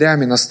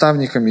пастырями,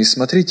 наставниками. И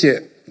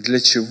смотрите, для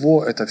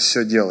чего это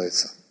все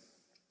делается.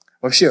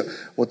 Вообще,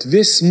 вот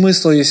весь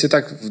смысл, если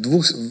так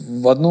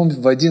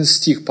в один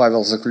стих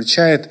Павел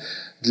заключает,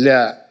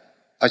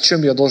 о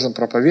чем я должен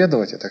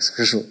проповедовать, я так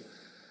скажу,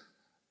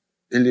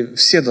 или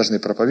все должны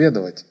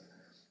проповедовать,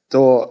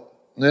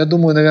 то, я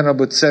думаю,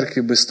 наверное,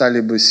 церкви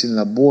стали бы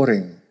сильно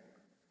boring,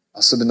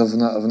 особенно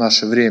в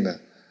наше время.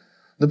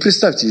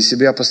 Представьте, если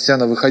бы я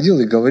постоянно выходил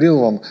и говорил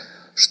вам,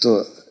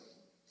 что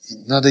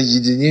надо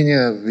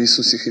единение в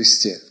Иисусе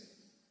Христе.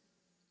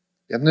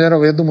 Я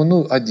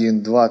думаю,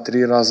 1, 2,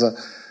 3 раза,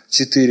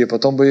 4.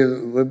 Потом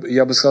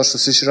я бы сказал, что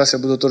в следующий раз я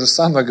буду то же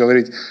самое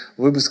говорить.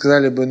 Вы бы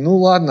сказали бы,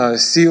 ладно,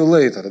 see you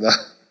later, да.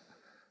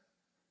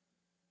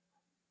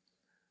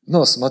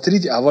 Но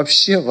смотрите, а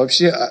вообще,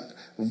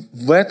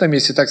 в этом,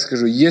 если так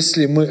скажу,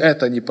 если мы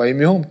это не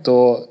поймем,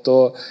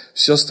 то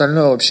все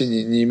остальное вообще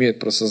не имеет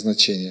просто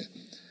значения.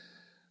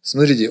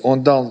 Смотрите,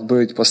 он дал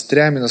быть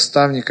пастырями,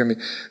 наставниками,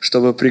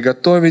 чтобы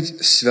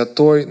приготовить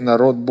святой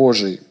народ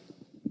Божий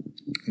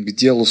к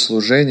делу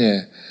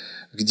служения,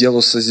 к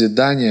делу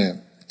созидания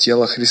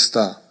тела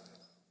Христа.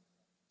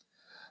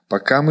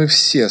 Пока мы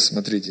все,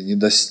 смотрите, не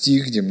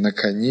достигнем,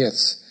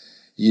 наконец,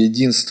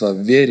 единства в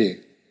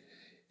вере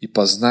и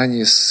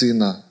познании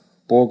Сына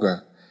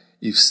Бога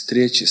и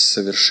встречи с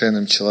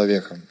совершенным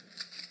человеком,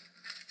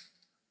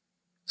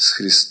 с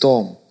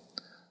Христом,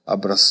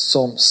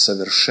 образцом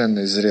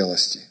совершенной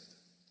зрелости.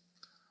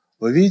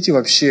 Вы видите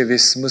вообще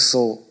весь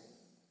смысл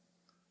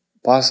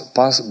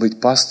быть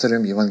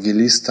пастором,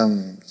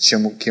 евангелистом,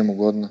 кем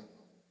угодно?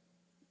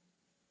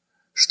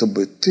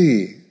 Чтобы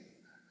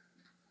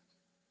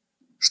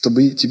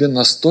тебе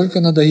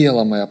настолько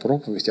надоела моя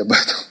проповедь об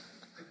этом,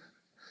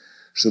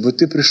 чтобы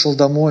ты пришел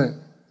домой,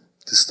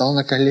 ты стал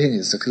на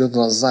колени, закрыл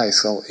глаза и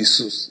сказал: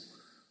 Иисус,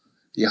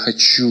 я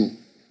хочу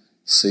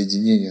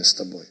соединения с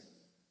тобой.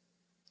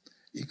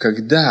 И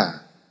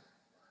когда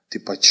ты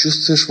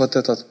почувствуешь вот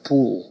этот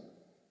пул,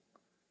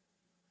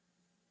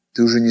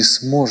 ты уже не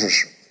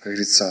сможешь, как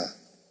говорится,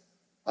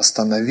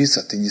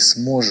 остановиться, ты не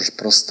сможешь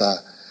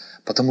просто,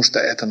 потому что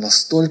это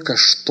настолько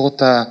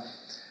что-то,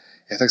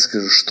 я так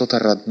скажу, что-то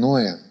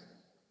родное,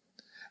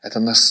 это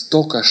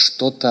настолько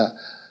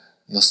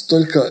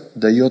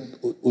дает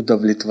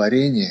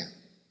удовлетворение.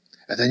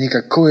 Это не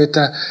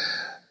какое-то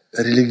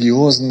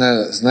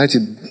религиозное, знаете,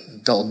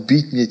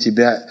 долбить мне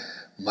тебя,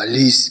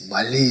 молись,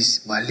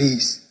 молись,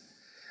 молись.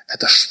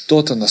 Это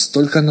что-то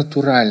настолько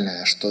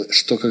натуральное,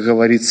 что, как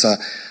говорится,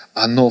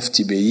 оно в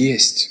тебе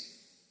есть,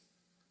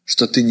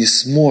 что ты не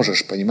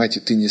сможешь, понимаете,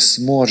 ты не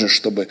сможешь,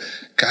 чтобы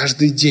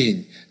каждый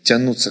день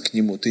тянуться к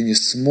Нему. Ты не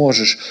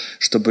сможешь,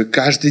 чтобы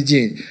каждый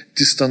день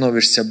ты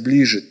становишься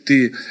ближе,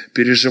 ты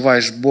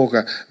переживаешь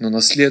Бога, но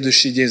на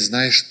следующий день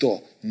знаешь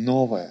что?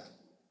 Новое.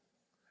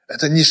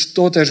 Это не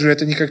что-то, я же говорю,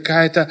 это не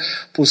какая-то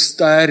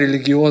пустая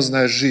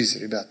религиозная жизнь,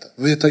 ребята.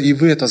 Вы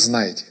это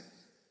знаете.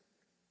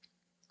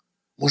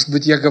 Может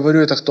быть, я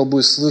говорю это, кто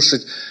будет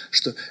слышать,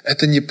 что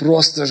это не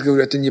просто, я же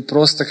говорю, это не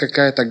просто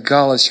какая-то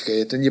галочка,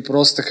 это не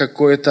просто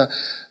какое-то,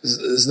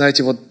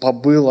 знаете, вот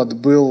побыл,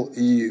 отбыл,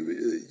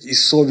 и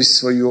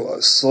совесть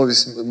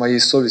моей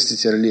совести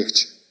теперь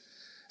легче.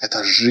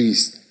 Это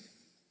жизнь.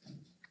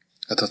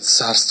 Это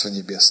Царство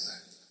Небесное.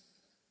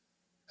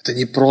 Это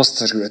не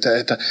просто, я же говорю,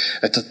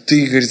 это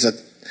ты, говорится,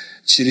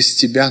 через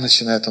тебя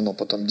начинает оно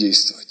потом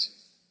действовать.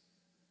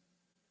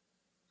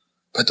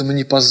 Поэтому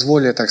не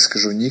позволь, я так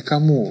скажу,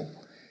 никому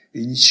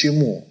и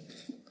ничему,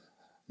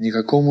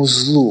 никакому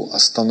злу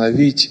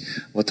остановить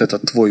вот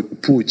этот твой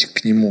путь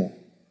к Нему.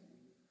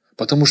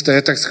 Потому что,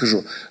 я так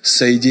скажу,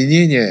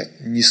 соединение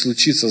не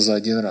случится за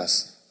один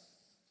раз.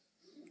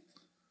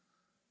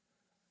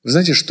 Вы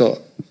знаете,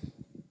 что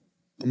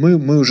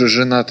мы уже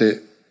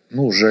женаты,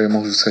 уже, я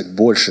могу сказать,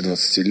 больше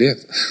 20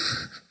 лет.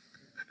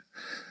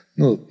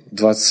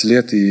 20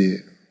 лет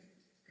и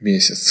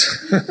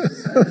месяц.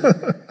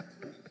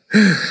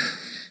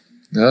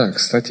 Да,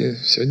 кстати,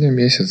 сегодня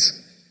месяц.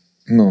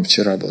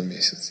 Вчера был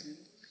месяц.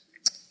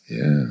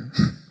 Ты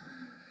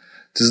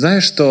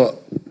знаешь,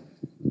 что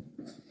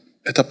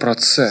это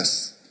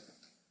процесс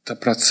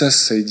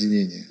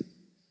соединения.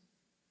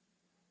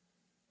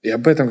 И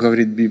об этом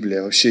говорит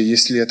Библия. Вообще,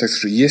 если я так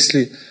скажу,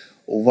 если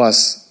у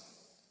вас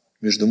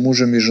между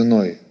мужем и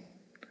женой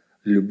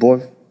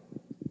любовь,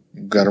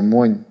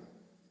 гармонь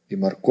и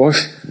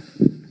морковь,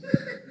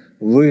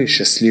 вы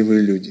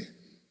счастливые люди.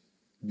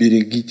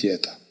 Берегите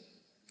это.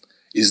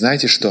 И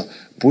знаете что?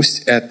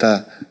 Пусть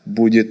это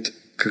будет,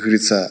 как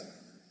говорится,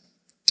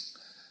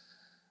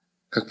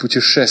 как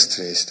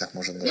путешествие, если так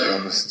можно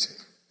мыслить.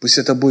 Пусть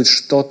это будет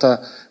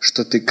что-то,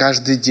 что ты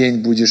каждый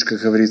день будешь, как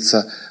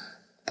говорится,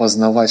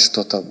 познавать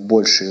что-то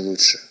больше и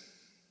лучше.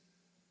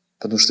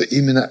 Потому что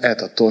именно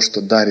это то,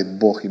 что дарит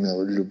Бог,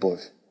 именно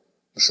любовь.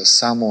 Потому что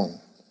сам Он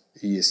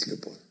и есть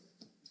любовь.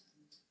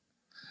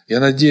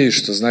 Я надеюсь,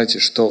 что, знаете,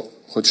 что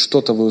хоть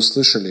что-то вы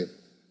услышали.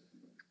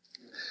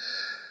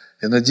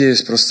 Я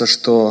надеюсь просто,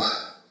 что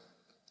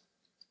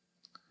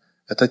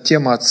эта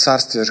тема о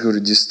царстве, я же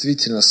говорю,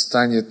 действительно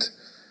станет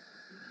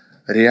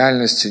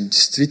реальностью,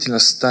 действительно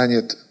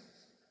станет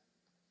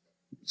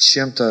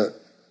чем-то,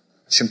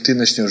 чем ты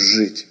начнешь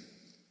жить.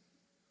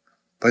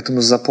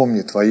 Поэтому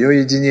запомни, твое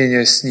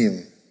единение с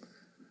Ним,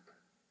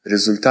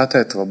 результат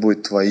этого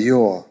будет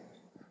твое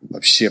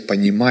вообще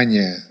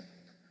понимание,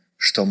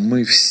 что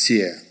мы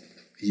все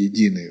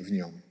едины в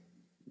Нем.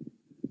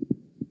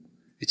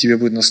 И тебе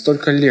будет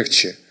настолько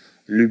легче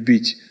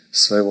любить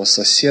своего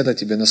соседа,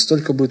 тебе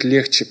настолько будет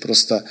легче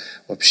просто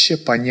вообще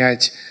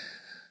понять,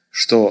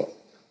 что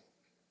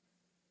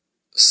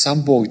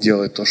сам Бог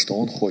делает то, что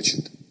Он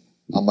хочет.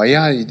 А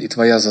моя и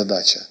твоя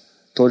задача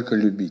только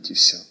любить и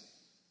все.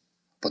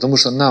 Потому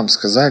что нам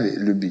сказали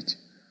любить.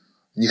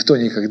 Никто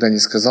никогда не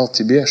сказал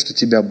тебе, что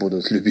тебя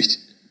будут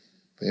любить.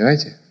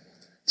 Понимаете?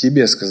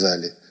 Тебе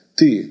сказали,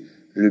 ты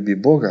люби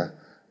Бога,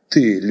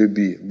 ты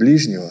люби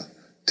ближнего,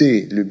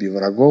 ты люби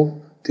врагов,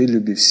 ты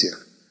люби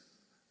всех.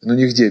 Но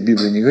нигде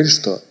Библия не говорит,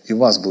 что и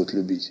вас будут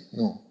любить.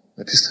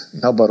 Написано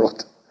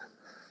наоборот.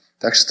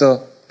 Так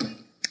что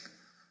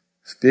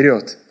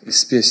вперед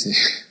из песни.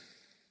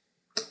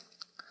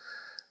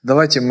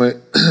 Давайте мы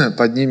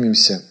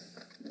поднимемся.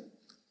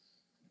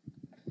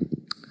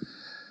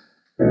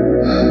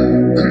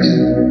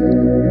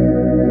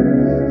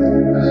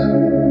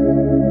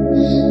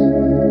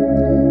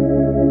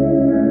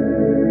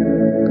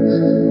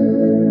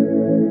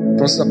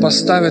 Просто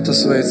поставь это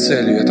своей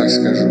целью, я так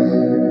скажу.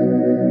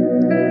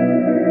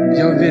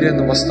 Я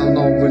уверен, в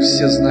основном вы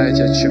все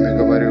знаете, о чем я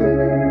говорю.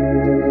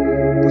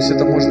 Пусть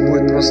это может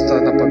будет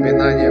просто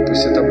напоминание,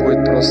 пусть это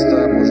будет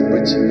просто, может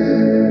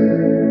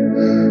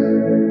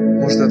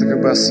это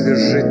как бы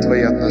освежить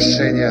твои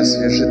отношения,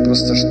 освежить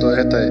просто, что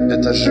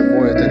это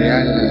живое, это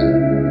реальное.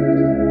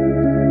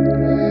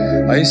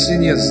 А если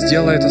нет,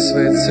 сделай это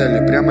своей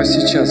целью. Прямо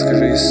сейчас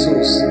скажи: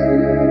 Иисус,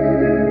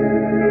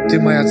 Ты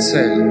моя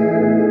цель.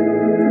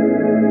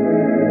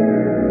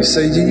 И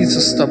соединиться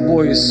с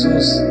Тобой,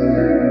 Иисус,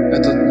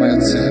 это моя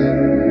цель.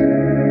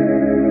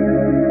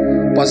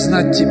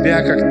 Познать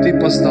Тебя, как Ты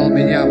познал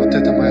меня, вот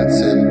это моя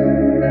цель.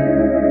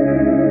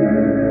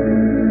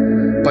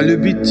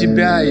 Полюбить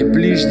Тебя и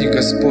ближних,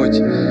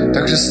 Господь,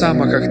 так же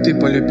само, как Ты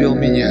полюбил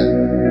меня.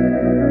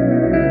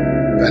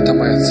 Это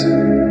моя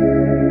цель.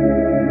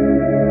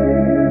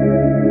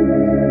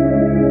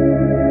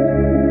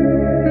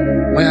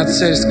 Моя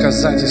цель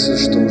сказать,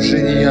 Иисус, что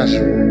уже не я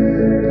живу,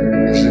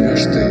 но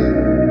живешь Ты.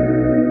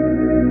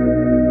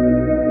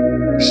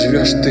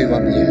 Живешь Ты во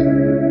мне.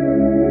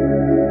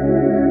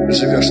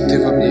 Живешь Ты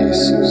во мне,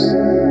 Иисус.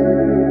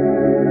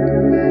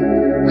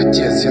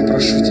 Отец, я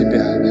прошу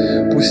Тебя,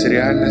 пусть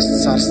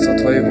реальность Царства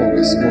Твоего,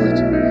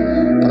 Господь,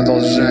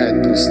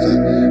 продолжает просто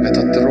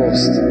этот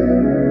рост.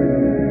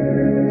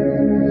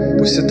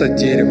 Пусть это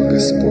дерево,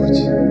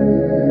 Господь,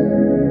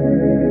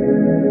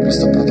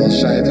 просто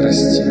продолжает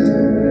расти.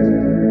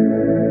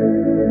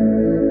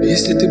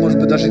 Если Ты, может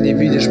быть, даже не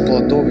видишь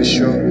плодов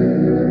еще,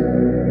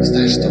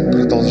 знаешь что,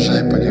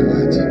 продолжай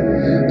поливать,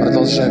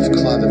 продолжай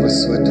вкладывать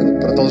свой труд,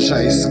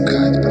 продолжай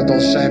искать,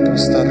 продолжай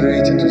просто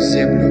рыть эту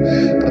землю,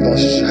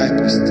 продолжай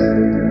просто.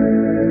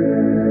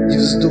 Не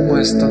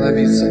вздумай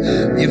остановиться,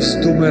 не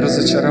вздумай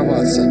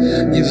разочароваться,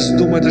 не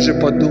вздумай даже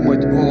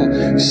подумать: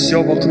 о,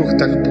 все вокруг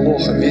так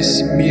плохо,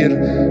 весь мир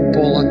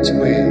полон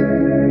тьмы.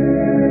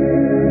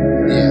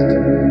 Нет,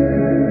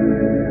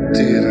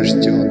 ты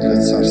рожден для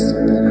Царства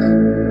Бога.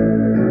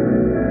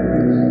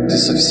 Ты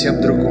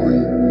совсем другой,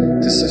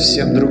 ты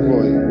совсем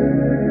другой.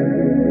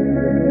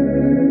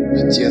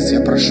 Отец, я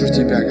прошу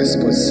Тебя,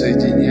 Господь,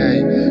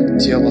 соединяй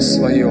тело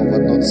свое в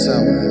одно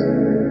целое.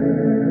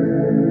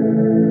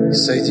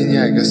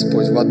 Соединяй,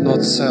 Господь, в одно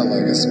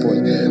целое, Господь.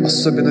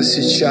 Особенно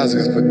сейчас,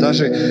 Господь,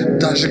 даже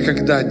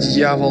когда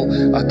дьявол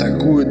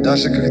атакует,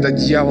 даже когда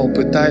дьявол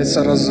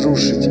пытается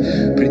разрушить,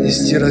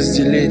 принести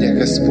разделение,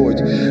 Господь.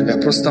 Я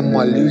просто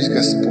молюсь,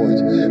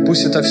 Господь.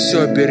 Пусть это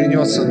все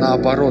обернется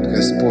наоборот,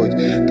 Господь.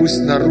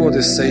 Пусть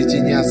народы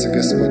соединятся,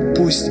 Господь.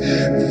 Пусть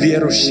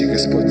верующие,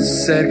 Господь,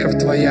 церковь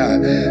Твоя,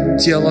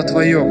 тело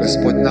Твое,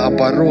 Господь,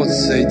 наоборот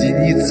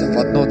соединится в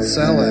одно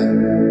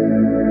целое.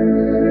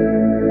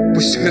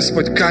 Пусть,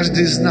 Господь,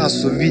 каждый из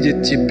нас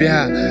увидит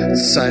Тебя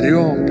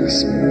царем,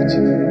 Господь.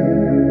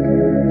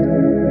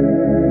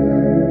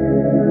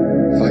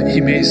 Во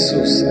имя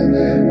Иисуса,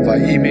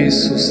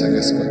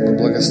 Господь, мы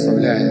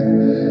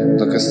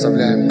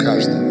благословляем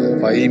каждого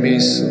во имя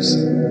Иисуса.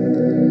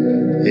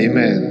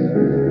 Аминь.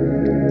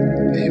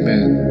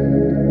 Аминь.